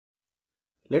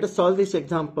Let us solve this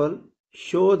example.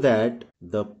 Show that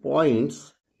the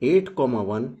points 8,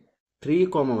 1, 3,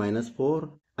 -4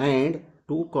 and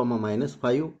 2,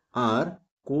 -5 are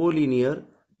collinear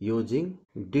using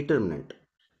determinant.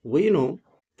 We know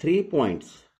 3 points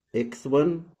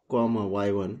x1,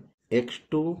 y1,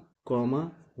 x2,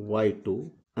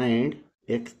 y2 and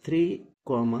x3,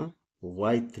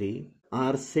 y3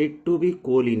 are said to be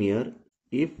collinear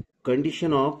if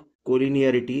condition of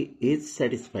collinearity is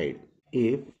satisfied.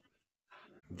 If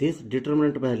this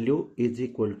determinant value is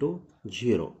equal to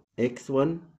 0,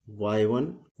 x1, y1,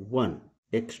 1,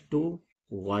 x2,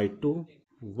 y2,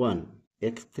 1,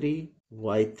 x3,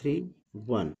 y3,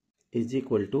 1 is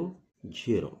equal to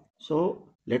 0. So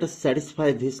let us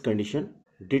satisfy this condition.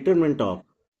 Determinant of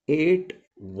 8,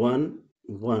 1,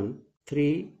 1,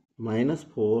 3,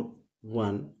 -4,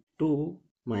 1, 2,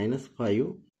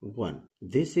 -5, 1.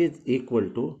 This is equal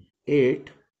to 8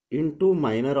 into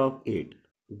minor of 8.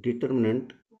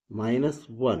 Determinant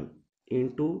 -1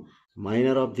 into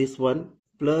minor of this one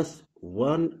plus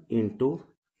 1 into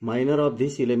minor of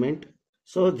this element.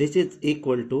 So this is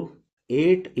equal to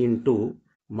 8 into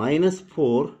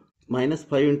 -4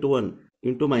 -5 into 1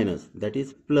 into minus, that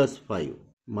is plus 5,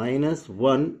 minus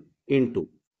 1 into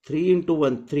 3 into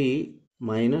 1 3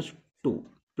 minus 2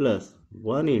 plus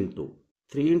 1 into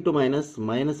 3 into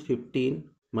minus 15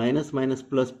 minus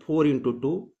plus 4 into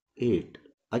 2 8.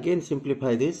 Again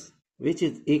simplify this, which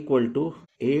is equal to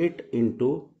 8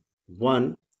 into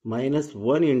 1 minus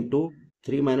 1 into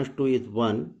 3 minus 2 is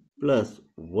 1 plus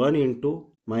 1 into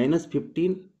minus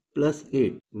 15 plus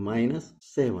 8 minus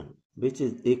 7, which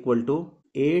is equal to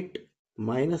 8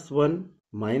 minus 1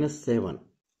 minus 7.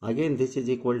 Again this is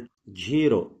equal to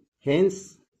 0.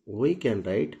 Hence we can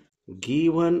write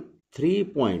given 3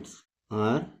 points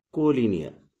are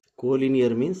collinear.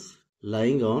 Collinear means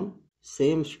lying on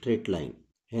same straight line.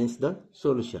 Hence the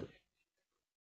solution.